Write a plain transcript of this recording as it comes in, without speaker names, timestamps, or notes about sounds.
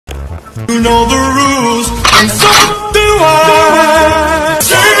You know the rules, and so do I.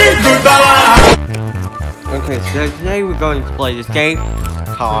 Say goodbye. Okay, so today we're going to play this game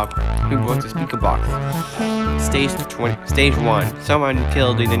called Who Broke the Speaker Box? Stage 1. Someone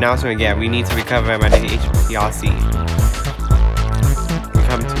killed the announcer again. We need to recover him at the HPRC. We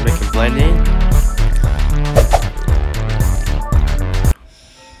come to make a blend in.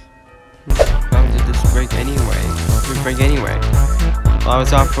 How did this break anyway? Well, I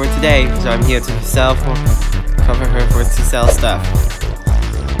was off for today, so I'm here to cover her to sell stuff.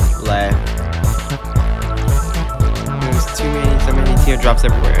 There's so many teardrops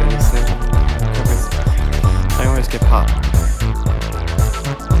everywhere. And I always get popped.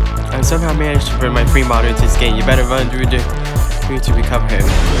 I somehow managed to bring my free modder into this game. You better run through to recover him.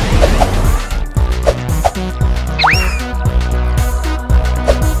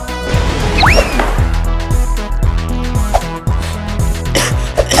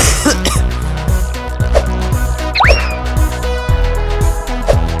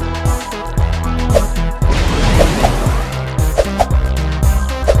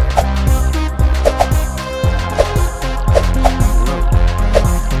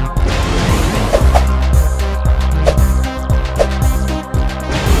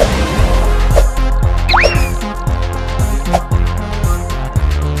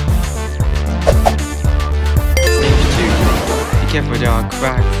 Careful, there are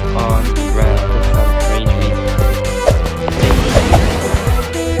cracks on the ground for some strange reason.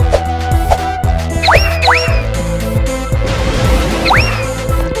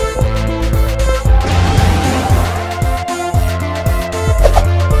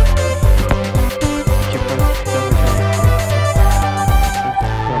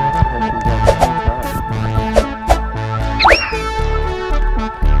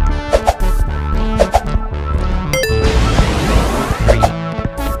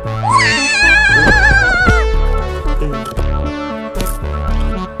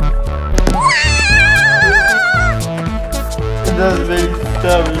 That's very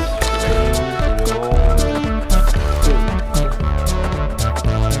savage.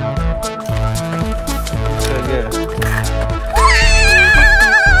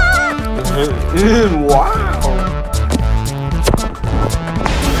 Wow.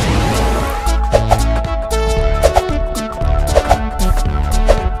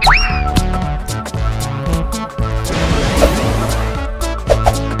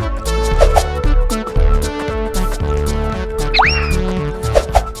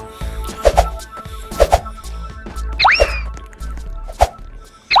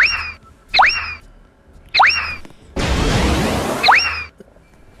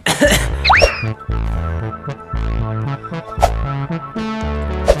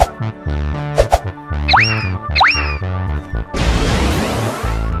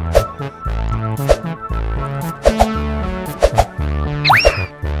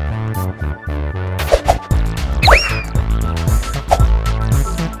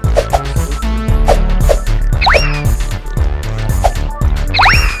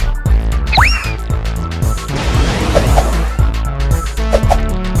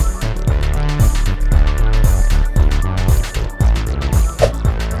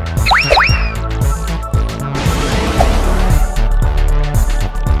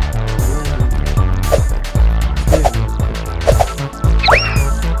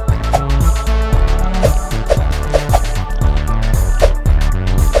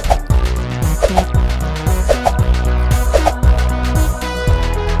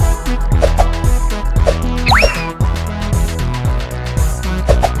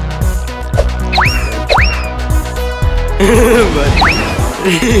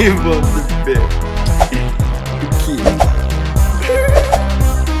 He was the bit. The key.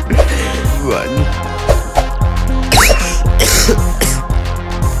 Run.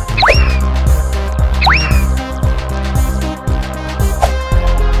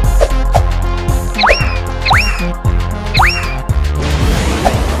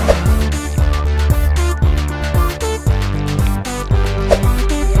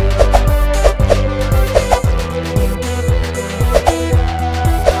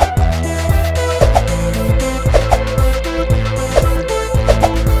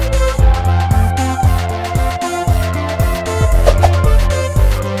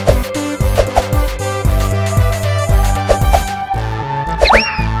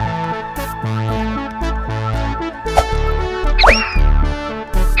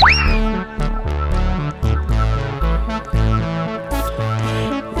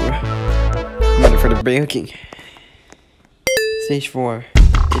 For the breaking. Stage 4.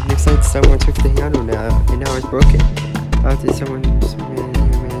 It looks like someone took the handle now, and now it's broken. How did someone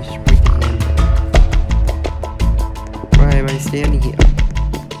manage to break it? standing here.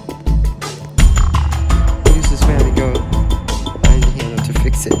 Use this man to go behind the handle to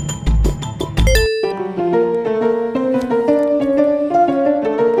fix it.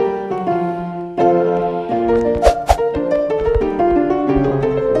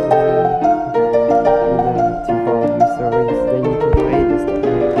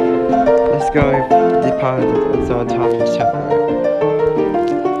 Let's go deposit what's on top of the tower.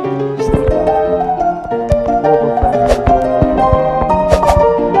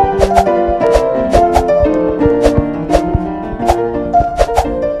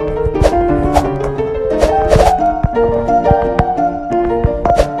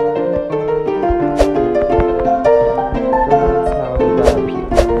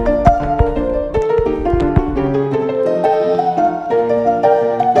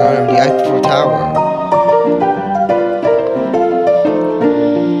 The Eiffel Tower.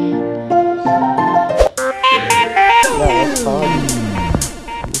 That's fun.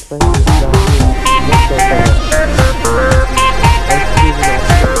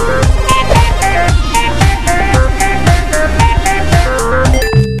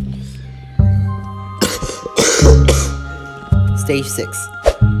 Stage 6.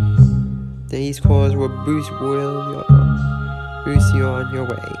 These calls will boost you on your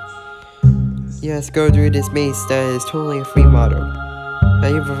way. Yes, go through this maze that is totally a free model. My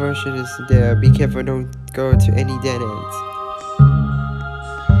evil version is there. Be careful, don't go to any dead ends.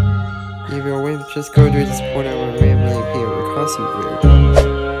 If you're a wimp, just go through this portal and randomly appear across you through.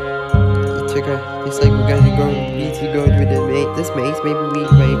 It's like we're gonna need to go through this maze. Maybe we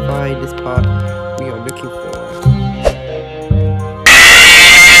may find this pot we are looking for.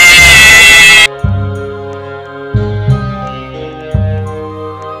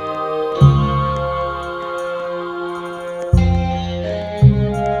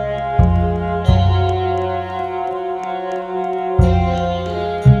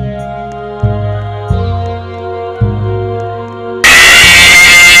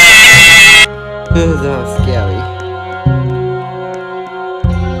 That was scary.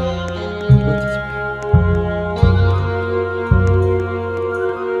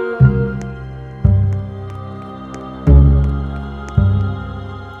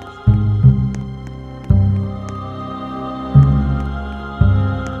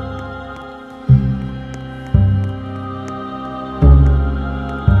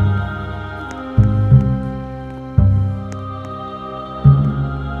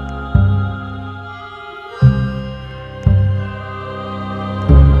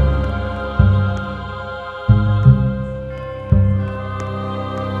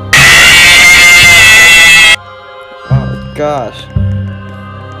 Gosh.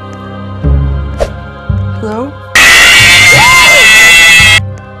 Hello?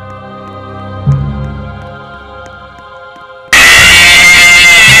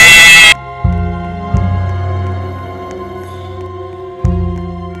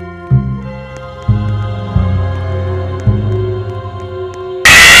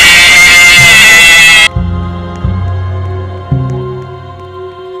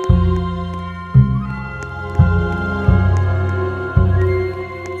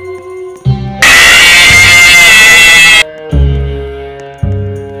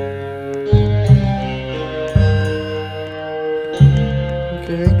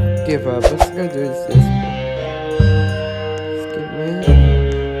 Give up. Let's go do this. Skip me.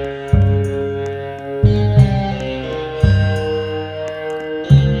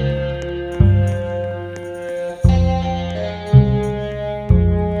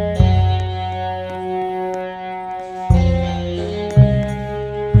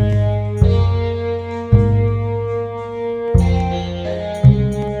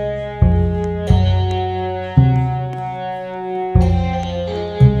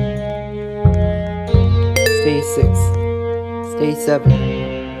 Stage 6. Stage 7.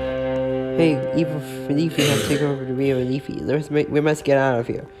 Hey, evil Leafy has taken over the real Leafy. We must get out of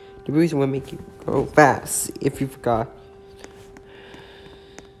here. The bruiser will make you go fast, if you forgot.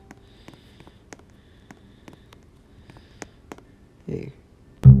 Hey.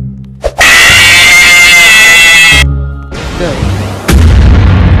 Let's go.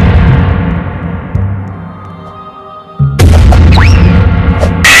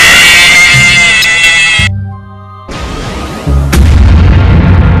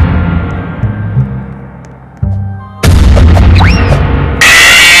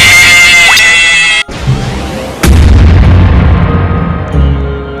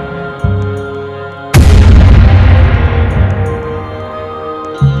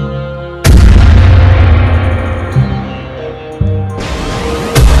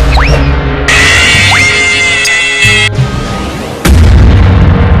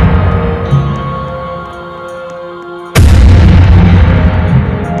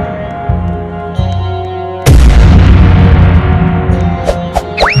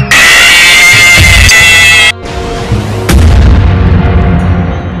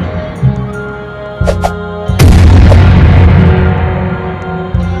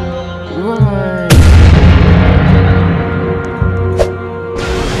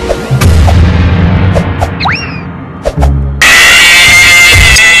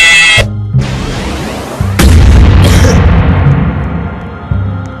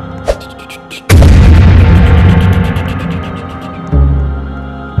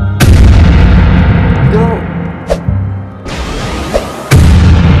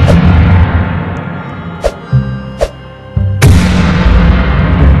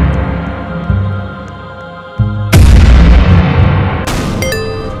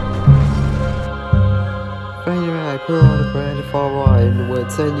 pull on a branch of fall water in the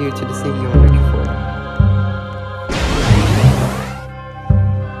woods, send you to the city you are looking for.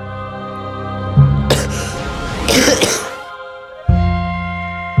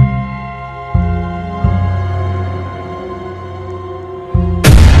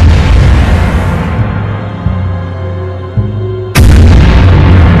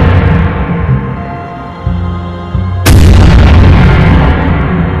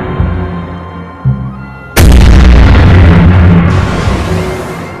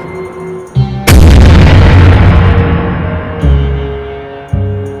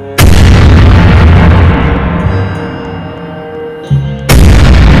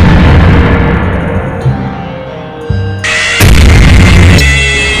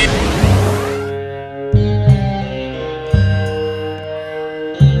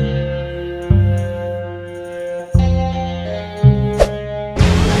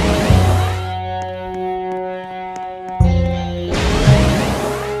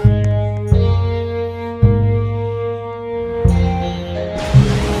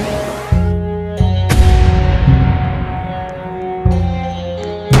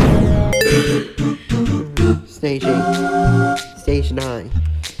 Stage 8. Stage 9.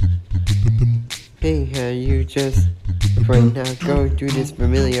 Hey, you just afraid now? Go do this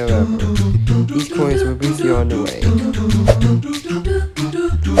familiar level. These coins will boost you on the way.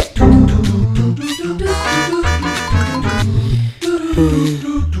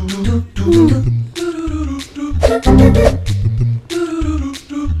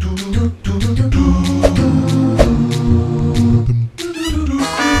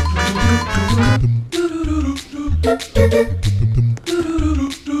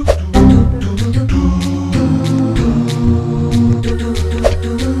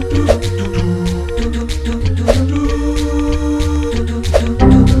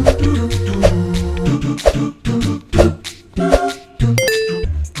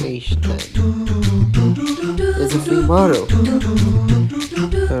 There's a free model.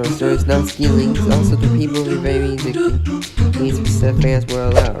 So it's not stealing, it's also the people who very addicting. Means for set fans were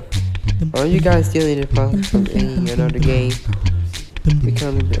allowed. Are you guys stealing the product from another game?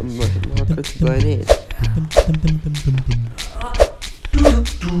 Become a marker to blend in.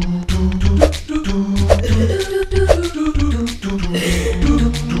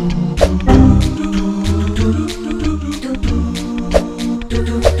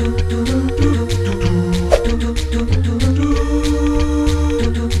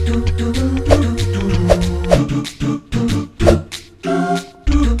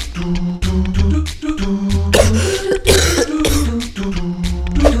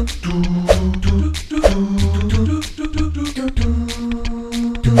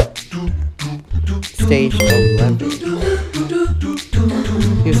 Stage 11.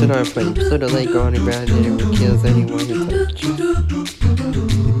 Here's another flame. Put the lake on the ground and it will kill anyone who touches you.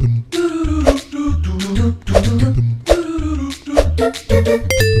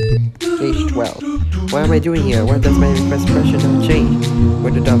 Stage 12. What am I doing here? Why does my request pressure not change?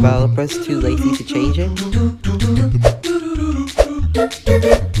 Were the developers too lazy to change it?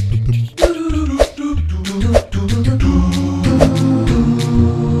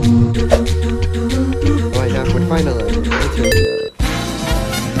 Final level, enter the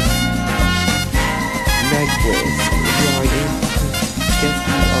next quiz. If you are in, guess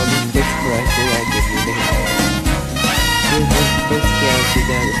on the fifth correctly, I give you the power. Here's the first character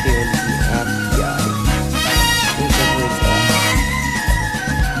that appeared in the FBI. Here's the words up.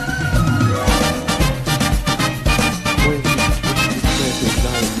 What is the character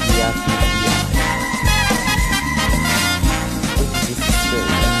not in the FBI? What is this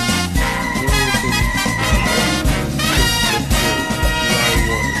story?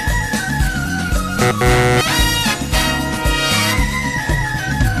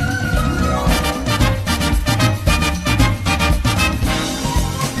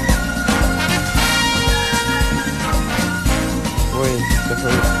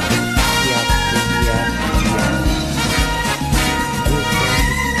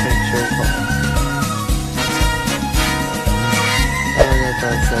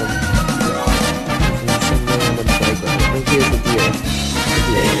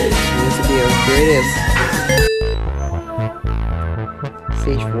 Here it is.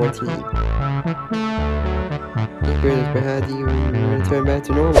 Stage 14. The spirit is behind you and you return back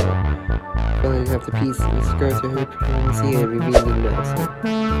to normal. Filling up the pieces, go to her pregnancy and reveal the announcement.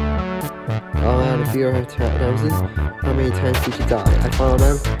 All out of fear of thousands. How many times did you die? I found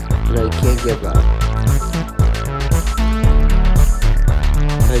out and I can't give up.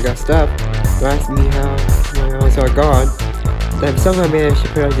 I got stuff. Don't ask me how my eyes are gone. I've somehow managed to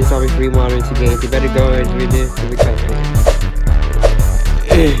put out this Obby free model into games. You better go and read it to recover.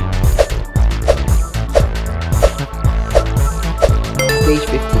 Stage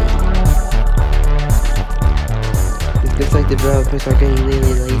 15. It looks like developers are getting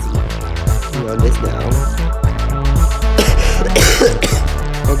really lazy. You know this now.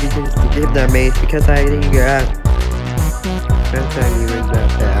 Hope you can skip that maze because I think you're out. That's how you went that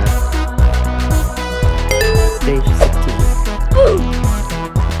fast. Stage 16.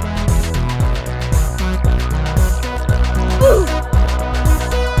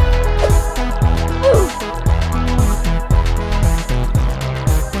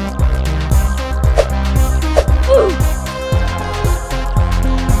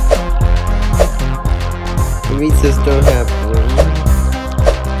 The reasons don't happen.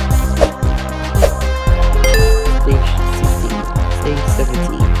 Stage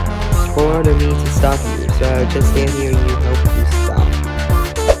 17. Score order me to stop you, so I'll just stand here and you help you stop.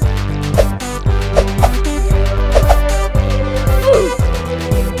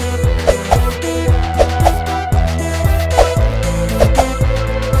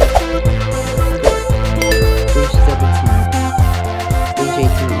 Stage 17. Stage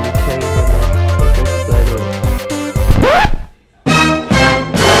 18. You carry them off.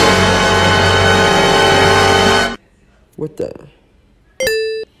 What the?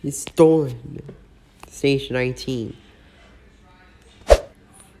 He's stolen. Stage 19.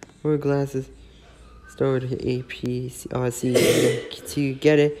 4 glasses stored APRC. To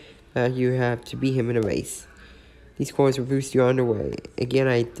get it, you have to beat him in a race. These coins will boost your underway. Again,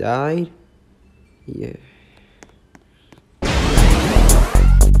 I died? Yeah.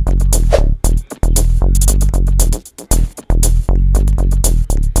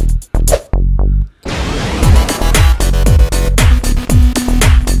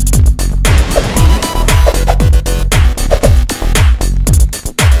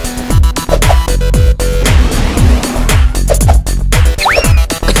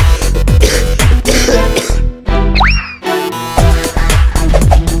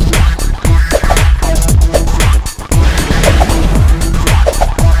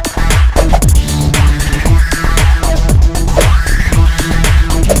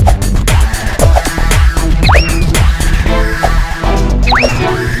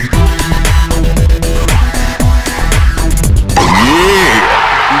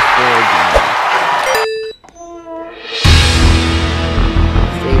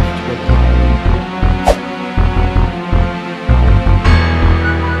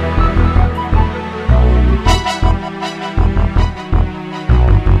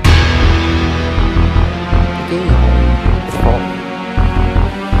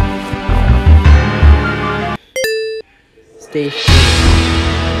 Stage 2.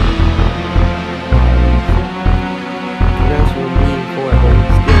 That's what me for, but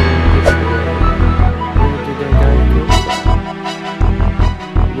it's still difficult. Where did that guy go?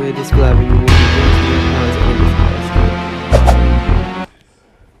 With this glove, you will be going to your house and this.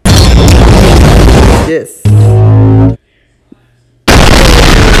 This.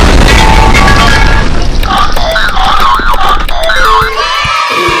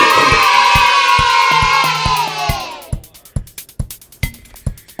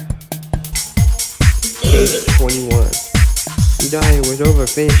 Stage 21. You die, it was over.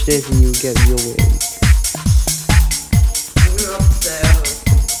 Finish this and you get your win.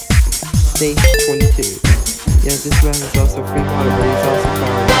 Stage 22. Yes, this man is also free water, but he's also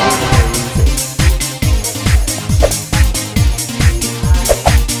powered by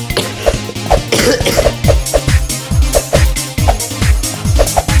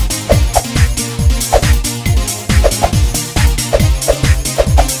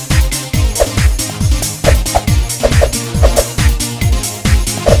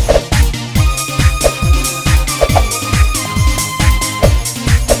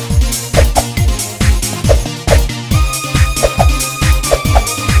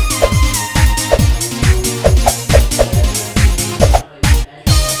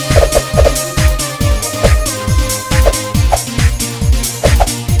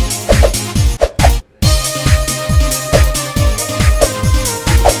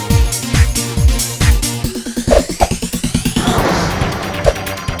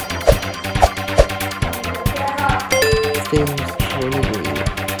Stage 23.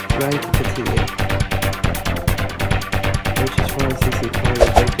 Try to continue. Which is fine since you can't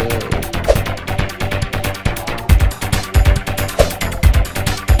break the leg.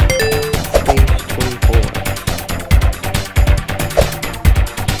 Stage 24.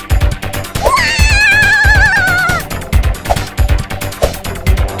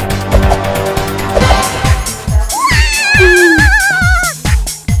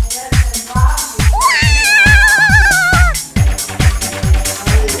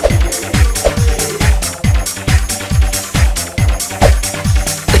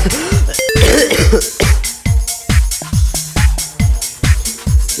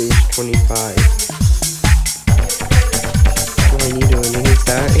 Stage 25. What I need to is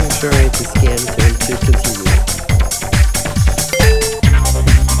that ensure it's a scan turn to continue.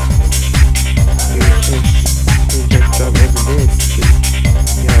 You just jump over this.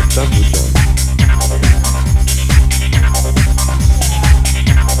 You have double jump.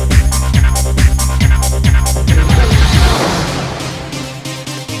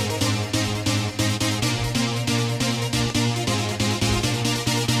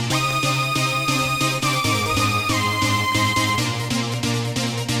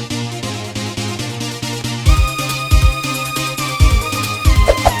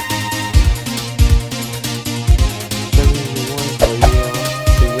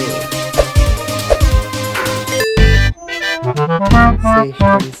 Stage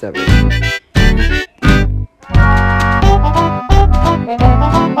 27.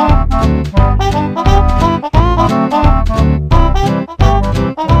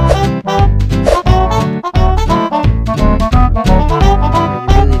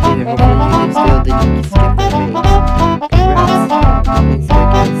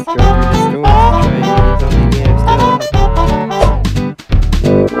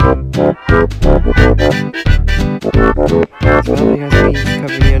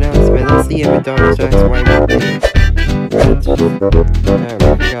 See if it don't so that's why we're playing. We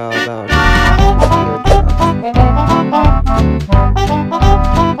forgot all about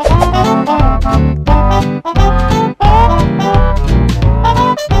it.